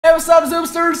Hey, what's up,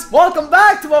 Zoomsters? Welcome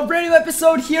back to a brand new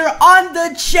episode here on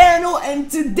the channel. And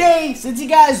today, since you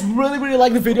guys really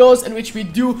like the videos in which we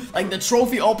do like the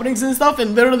trophy openings and stuff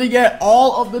and literally get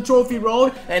all of the trophy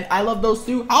road, and I love those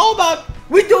too, how about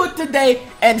we do it today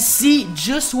and see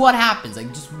just what happens, like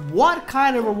just what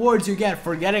kind of rewards you get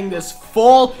for getting this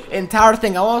full entire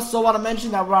thing. I also want to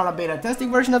mention that we're on a beta testing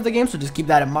version of the game, so just keep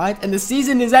that in mind. And the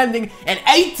season is ending in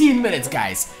 18 minutes,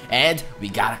 guys, and we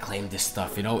gotta claim this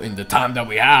stuff, you know, in the time that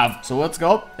we have. So let's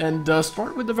go and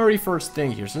start with the very first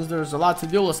thing here. Since there's a lot to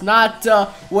do, let's not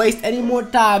waste any more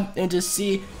time and just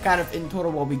see kind of in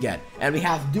total what we get. And we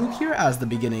have Duke here as the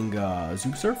beginning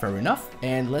Zoopster, fair enough.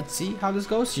 And let's see how this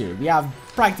goes here. We have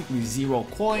practically 0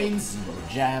 coins, 0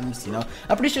 gems, you know.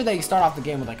 I'm pretty sure that you start off the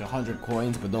game with like 100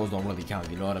 coins, but those don't really count,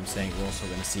 you know what I'm saying? We're also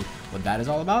gonna see what that is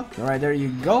all about. All right, there you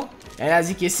go. And as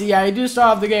you can see, I do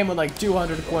start off the game with like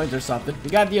 200 coins or something.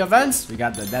 We got the events, we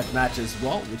got the death match as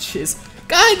well, which is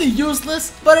kind of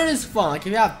useless, but it is fun. Like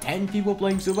if you have 10 people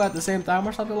playing Zooba at the same time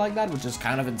or something like that, which is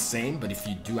kind of insane, but if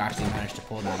you do actually manage to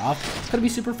pull that off, it's gonna be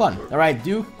super fun. All right,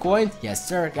 Duke coins, yes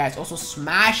sir, guys. Also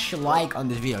smash like on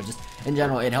this video. Just in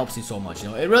general, it helps me so much. You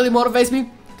know, it really motivates me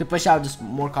to push out just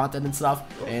more content and stuff.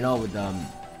 And, you know, with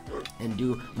and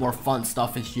do more fun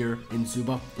stuff in here in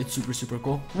Zooba. It's super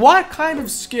cool. What kind of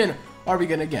skin are we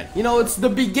gonna get? You know, it's the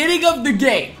beginning of the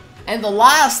game, and the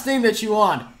last thing that you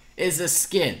want is a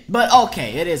skin. But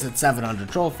okay, it is at 700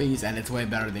 trophies, and it's way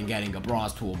better than getting a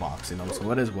bronze toolbox, you know,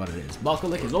 so it is what it is.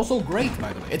 Bucklick is also great,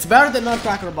 by the way. It's better than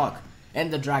Nutcracker Buck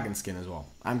and the dragon skin as well.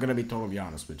 I'm gonna be totally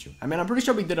honest with you. I mean, I'm pretty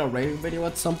sure we did a rating video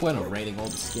at some point of rating all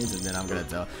the skins, and then I'm gonna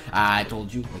tell I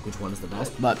told you like which one is the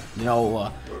best. But you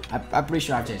know, I'm pretty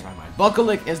sure I've changed my mind.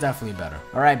 Bucklick is definitely better.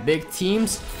 All right, big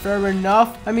teams, fair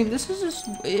enough. I mean, this is just,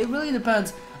 it really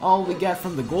depends on what we get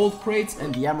from the gold crates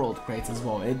and the emerald crates as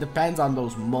well. It depends on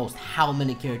those most how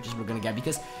many characters we're gonna get,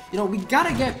 because you know we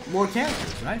gotta get more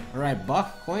characters, right? All right,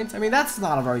 buck coins. I mean, that's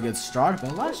not a very good start,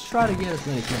 but let's try to get as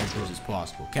many characters as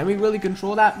possible. Can we really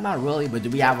control that? Not really, but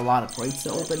do we have a lot of crates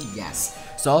to open? Yes.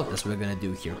 So that's what we're gonna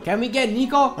do here. Can we get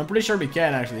Nico? I'm pretty sure we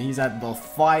can actually. He's at the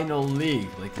final league,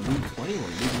 like league 20 or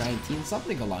league 19,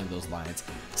 something along those lines.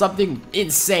 Something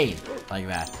insane like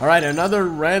that. All right, another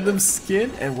random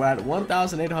skin, and we're at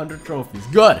 1,800 trophies.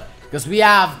 Good, because we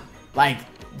have like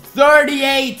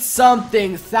 38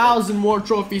 something thousand more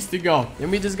trophies to go,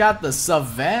 and we just got the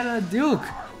Savannah Duke.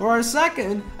 For a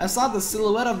second, I saw the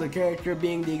silhouette of the character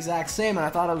being the exact same, and I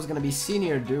thought it was gonna be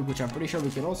Senior Duke, which I'm pretty sure we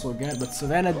can also get. But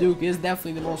Savannah Duke is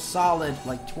definitely the most solid,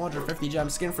 like 250 gem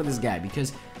skin for this guy,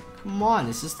 because come on,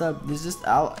 it's a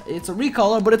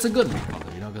recolor, but it's a good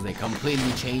recolor, you know, because they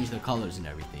completely change the colors and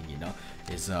everything, you know.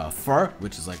 His fur,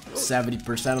 which is like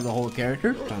 70% of the whole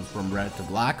character, turns from red to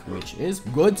black, which is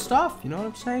good stuff, you know what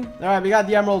I'm saying? All right, we got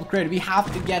the emerald crate. We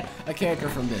have to get a character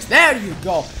from this. There you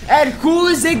go. And who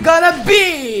is it gonna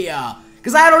be?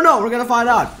 Because I don't know, we're gonna find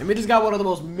out. And we just got one of the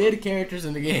most mid characters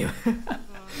in the game.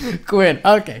 Quinn.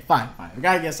 Okay, fine. We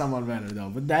gotta get someone better though,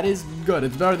 but that is good.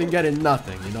 It's better than getting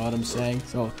nothing, you know what I'm saying?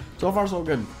 So far so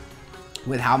good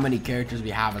with how many characters we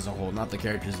have as a whole, not the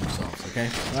characters themselves. Okay,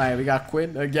 all right, we got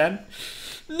Quinn again.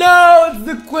 No, it's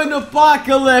the Quinn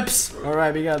Apocalypse. All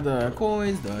right, we got the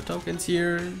coins, the tokens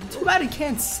here. Too bad you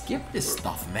can't skip this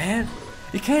stuff, man.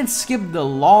 You can't skip the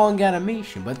long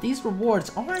animation, but these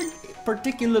rewards aren't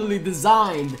particularly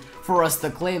designed for us to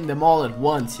claim them all at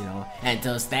once, you know, and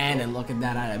to stand and look at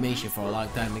that animation for a long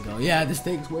time and go, yeah, this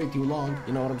takes way too long,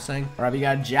 you know what I'm saying? All right, we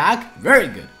got Jack. Very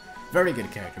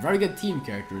good character, very good team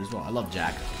character as well. I love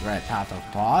Jack. Right, Path of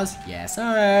Pause, yes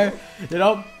sir. You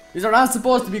know, these are not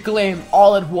supposed to be claimed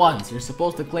all at once. You're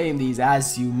supposed to claim these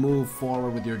as you move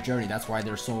forward with your journey. That's why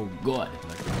they're so good.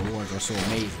 Like, the rewards are so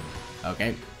amazing.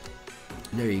 Okay,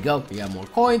 there you go. We got more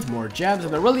coins, more gems,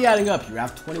 and they're really adding up. You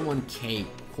have 21k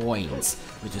coins,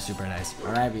 which is super nice.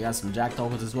 All right, we got some Jack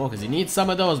tokens as well, because you need some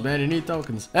of those, man. You need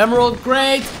tokens. Emerald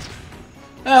crate.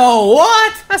 Oh,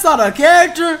 what? That's not a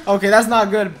character. Okay, that's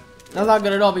not good. That's not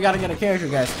good at all. We gotta get a character,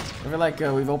 guys. I feel like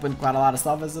we've opened quite a lot of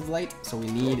stuff as of late, so we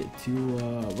need to,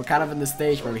 we're kind of in the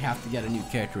stage where we have to get a new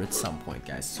character at some point,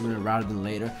 guys. Sooner rather than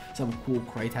later. Some cool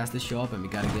crate has to show up, and we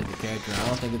gotta get the character. I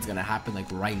don't think it's gonna happen like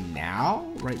right now,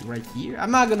 right here.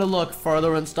 I'm not gonna look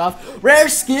further and stuff. Rare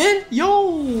skin?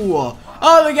 Yo!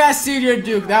 Oh, the guy Senior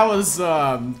Duke. That was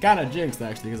kind of jinxed,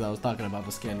 actually, because I was talking about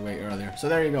the skin way earlier. So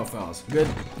there you go, fellas.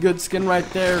 Good skin right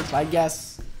there, I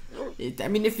guess. I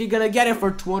mean, if you're gonna get it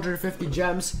for 250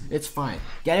 gems, it's fine.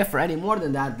 Get it for any more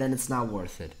than that, then it's not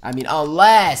worth it. I mean,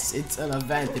 unless it's an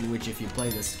event in which if you play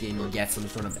the skin, you get some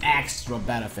sort of extra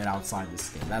benefit outside the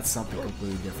skin. That's something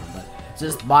completely different. But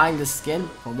just buying the skin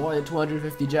for more than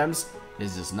 250 gems,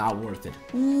 is just not worth it.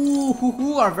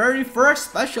 Ooh, our very first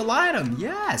special item.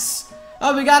 Yes.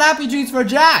 Oh, we got Happy Treats for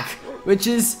Jack, which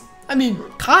is, I mean,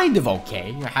 kind of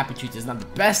okay. Your Happy Treats is not the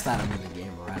best item in the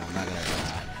game, alright?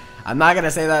 I'm not gonna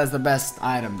say that is the best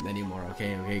item anymore,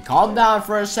 okay? Okay, calm down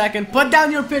for a second. Put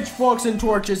down your pitchforks and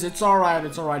torches. It's alright,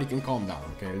 you can calm down,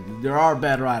 okay? There are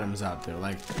better items out there,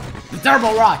 like the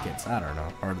Turbo Rockets, I don't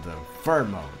know, or the Fur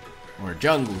Mode, or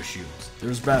Jungle Shoes.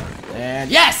 There's better.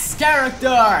 And yes, character!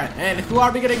 And who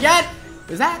are we gonna get?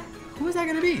 Who is that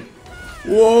gonna be?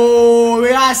 Whoa, we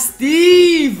got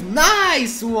Steve!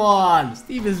 Nice one!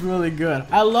 Steve is really good.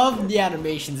 I love the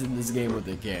animations in this game with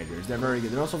the characters. They're very good.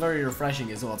 They're also very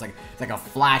refreshing as well. It's like a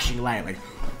flashing light, like,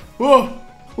 whoa,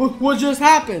 what just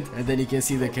happened? And then you can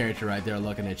see the character right there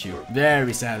looking at you.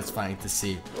 Very satisfying to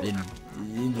see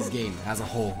in this game as a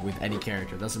whole with any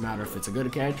character. Doesn't matter if it's a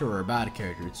good character or a bad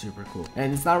character. It's super cool.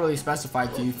 And it's not really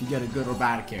specified to you if you get a good or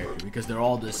bad character, because they're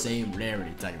all the same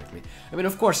rarity technically. I mean,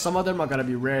 of course, some of them are gonna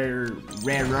be rarer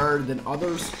than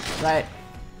others, right?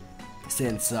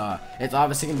 Since it's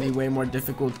obviously gonna be way more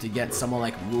difficult to get someone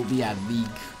like Ruby at League,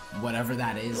 whatever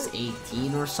that is,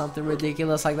 18 or something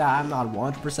ridiculous like that. I'm not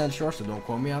 100% sure, so don't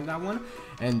quote me on that one.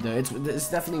 And it's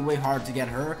definitely way hard to get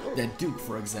her than Duke,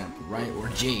 for example, right? Or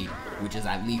Jade, which is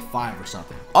at League 5 or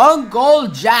something. Uncle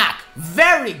Jack,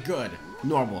 very good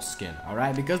normal skin,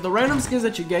 alright? Because the random skins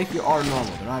that you get here are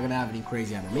normal. They're not gonna have any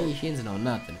crazy animations, no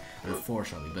nothing,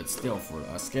 unfortunately. But still, for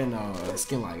a skin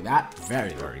like that,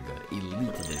 very, very good.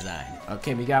 Elite design.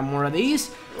 Okay, we got more of these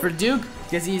for Duke,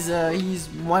 because he's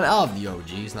one of the OG.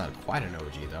 He's not quite an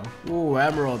OG though. Ooh,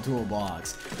 Emerald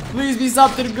Toolbox. Please be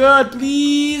something good,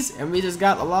 please. And we just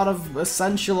got a lot of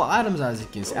essential items, as you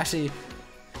can see. Actually,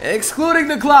 excluding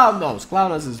the Clown Nose. Clown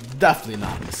Nose is definitely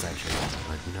not an essential item.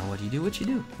 But you know what you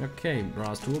do. Okay,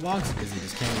 Braw's Toolbox, because you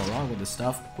just can't go wrong with this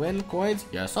stuff. Win coins,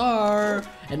 yes sir.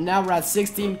 And now we're at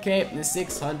 16k and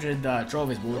 600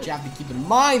 trophies. But what you have to keep in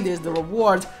mind is the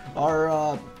rewards are,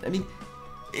 I mean,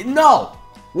 no.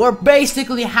 We're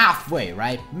basically halfway,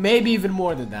 right? Maybe even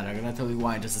more than that. I'm gonna tell you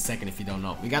why in just a second if you don't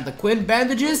know. We got the Quinn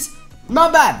bandages.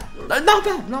 Not bad.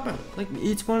 Not bad. Like,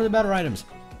 it's one of the better items.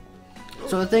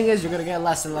 So the thing is, you're gonna get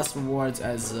less and less rewards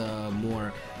as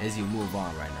more as you move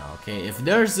on right now, okay? If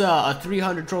there's a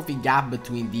 300 trophy gap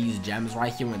between these gems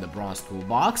right here in the bronze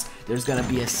toolbox, there's gonna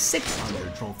be a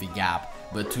 600 trophy gap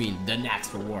between the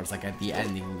next rewards, like at the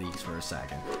ending leagues for a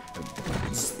second.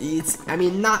 I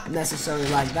mean, not necessarily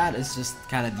like that, it's just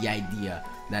kind of the idea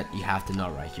that you have to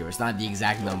know right here. It's not the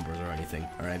exact numbers or anything.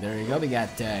 Alright, there you go, we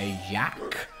got Jack.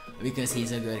 Because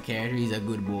he's a good character, he's a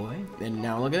good boy. And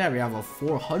now look at that, we have a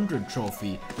 400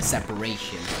 trophy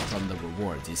separation from the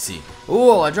rewards, you see.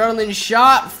 Ooh, adrenaline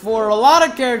shot for a lot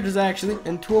of characters actually.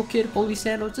 And toolkit, holy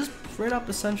sandals, just straight up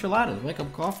essential items. Wake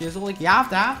up coffee, it's like you have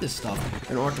to have this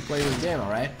stuff in order to play this game,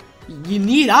 alright? You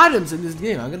need items in this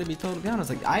game. I'm gonna be totally honest.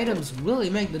 Like, items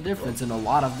really make the difference in a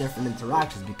lot of different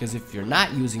interactions, because if you're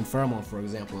not using Pheromone, for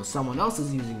example, or someone else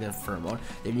is using that Pheromone,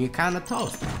 then you're kind of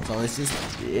toast. So it's just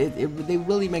they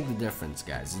really make the difference,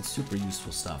 guys. It's super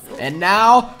useful stuff. And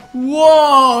now,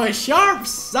 whoa, Sharp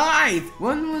Scythe.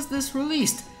 When was this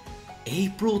released?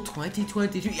 April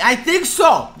 2023. I think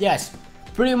so. Yes.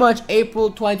 Pretty much April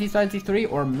 2023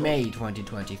 or May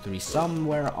 2023,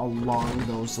 somewhere along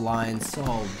those lines.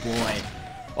 Oh boy,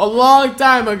 a long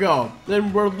time ago.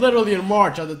 Then we're literally in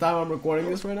March at the time I'm recording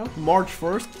this right now, March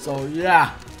 1st. So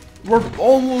yeah, we're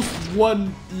almost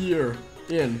 1 year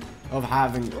in of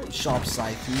having Sharp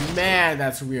Scythe. Man,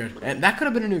 that's weird. And that could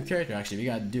have been a new character actually. We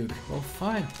got Duke. Well,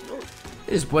 fine.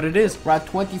 It is what it is. We're at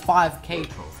 25k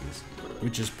trophies,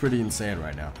 which is pretty insane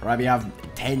right now. Alright, we have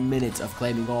 10 minutes of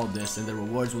claiming all of this and the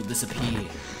rewards will disappear.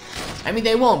 I mean,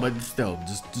 they won't, but still,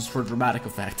 just for dramatic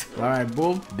effect. Alright,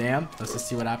 boom, bam. Let's just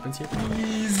see what happens here,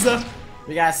 please.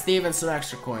 We got Steve and some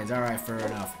extra coins. Alright, fair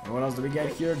enough. And what else do we get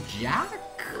here? Jack?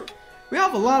 We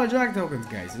have a lot of Jack tokens,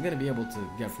 guys. We're gonna be able to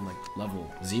get from like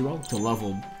level 0 to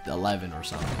level 11 or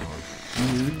something.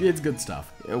 It's good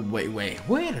stuff. Wait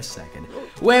a second.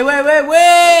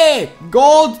 Wait!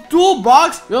 Gold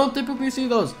toolbox. We don't typically see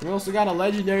those. We also got a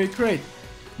legendary crate.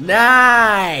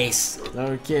 Nice.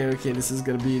 Okay. This is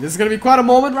gonna be quite a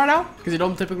moment right now, because you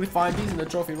don't typically find these in the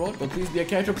trophy mode. But please be a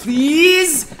character,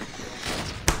 please.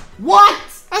 What?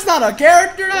 That's not a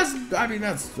character, I mean,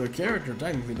 that's a character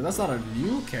technically, but that's not a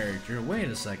new character. Wait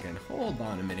a second, hold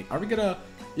on a minute. Are we gonna,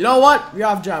 you know what? We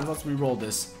have gems, let's re-roll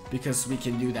this, because we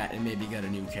can do that and maybe get a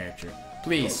new character.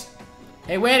 Please.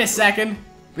 Hey, wait a second.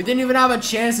 We didn't even have a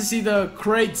chance to see the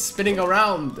crate spinning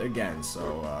around again,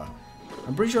 so,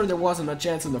 I'm pretty sure there wasn't a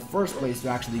chance in the first place to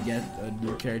actually get a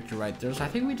new character right there. So I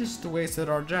think we just wasted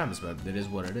our gems, but it is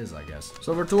what it is, I guess.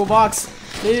 Silver toolbox,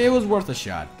 it was worth a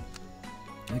shot.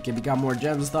 Okay, we got more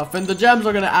gems and stuff, and the gems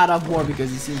are gonna add up more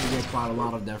because you seem to get quite a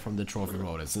lot of them from the trophy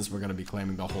road. And since we're gonna be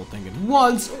claiming the whole thing at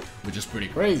once, which is pretty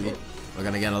crazy, we're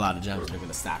gonna get a lot of gems. They're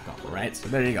gonna stack up, alright? So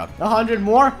there you go, 100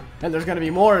 more, and there's gonna be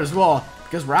more as well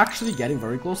because we're actually getting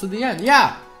very close to the end.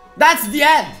 Yeah, that's the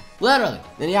end, literally.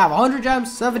 Then you have 100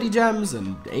 gems, 70 gems,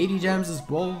 and 80 gems as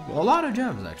well. A lot of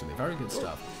gems actually. Very good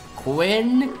stuff.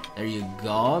 Quinn, there you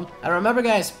go. And remember,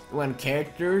 guys, when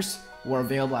characters were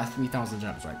available at 3,000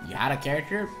 gems, right? You had a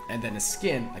character and then a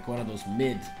skin, like one of those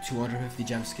mid 250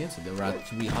 gem skins, so they were at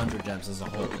 300 gems as a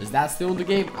whole. Is that still in the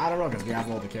game? I don't know, because we have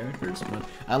all the characters, but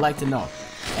I'd like to know.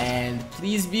 And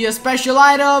please be a special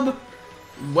item.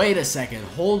 Wait a second,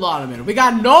 hold on a minute. We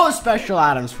got no special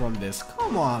items from this.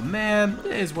 Come on, man.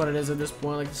 It is what it is at this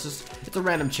point. Like, it's a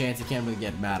random chance. You can't really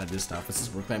get mad at this stuff. It's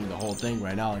just we're claiming the whole thing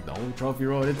right now, like the whole trophy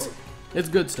road. It's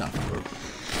good stuff.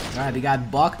 Alright, we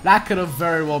got Buck. That could have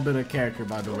very well been a character,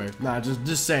 by the way. Nah,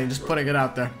 just saying, just putting it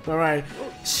out there. Alright,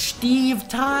 Steve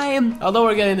time. Although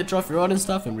we're getting the trophy road and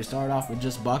stuff, and we start off with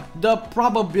just Buck, the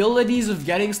probabilities of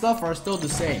getting stuff are still the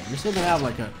same. You're still gonna have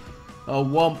like a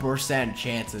 1%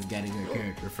 chance of getting a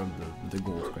character from the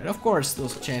gold crate. Of course,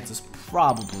 those chances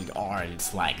probably are.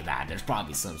 It's like that. There's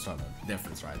probably some sort of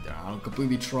difference right there. I don't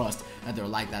completely trust that they're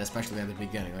like that, especially at the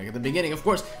beginning. Like at the beginning, of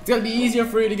course, it's gonna be easier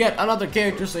for you to get another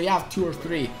character, so you have 2 or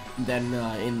 3 than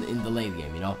in the late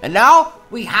game, you know. And now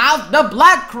we have the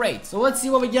black crate. So let's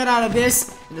see what we get out of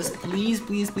this. And just please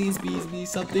be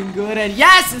something good. And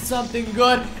yes, it's something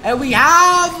good. And we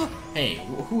have. Hey,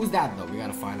 who's that though? We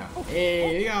gotta find out.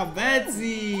 Hey, we got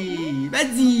Betsy!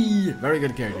 Betsy! Very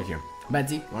good character here.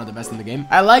 Betsy, one of the best in the game.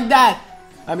 I like that!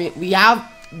 I mean, we have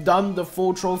done the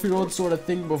full trophy road sort of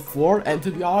thing before, and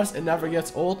to be honest, it never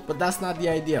gets old, but that's not the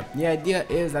idea. The idea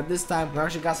is that this time, we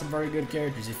actually got some very good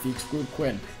characters if you exclude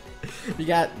Quinn. We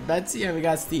got Betsy and we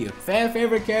got Steve. Fan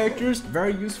favorite characters,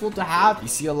 very useful to have. You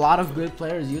see a lot of good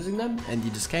players using them, and you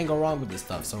just can't go wrong with this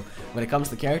stuff. So when it comes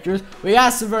to characters, we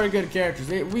got some very good characters.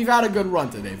 We've had a good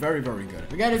run today, very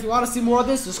good. Again, if you want to see more of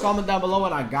this, just comment down below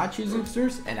and I got you,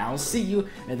 Zoopsters, and I will see you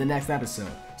in the next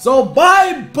episode. So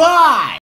bye bye.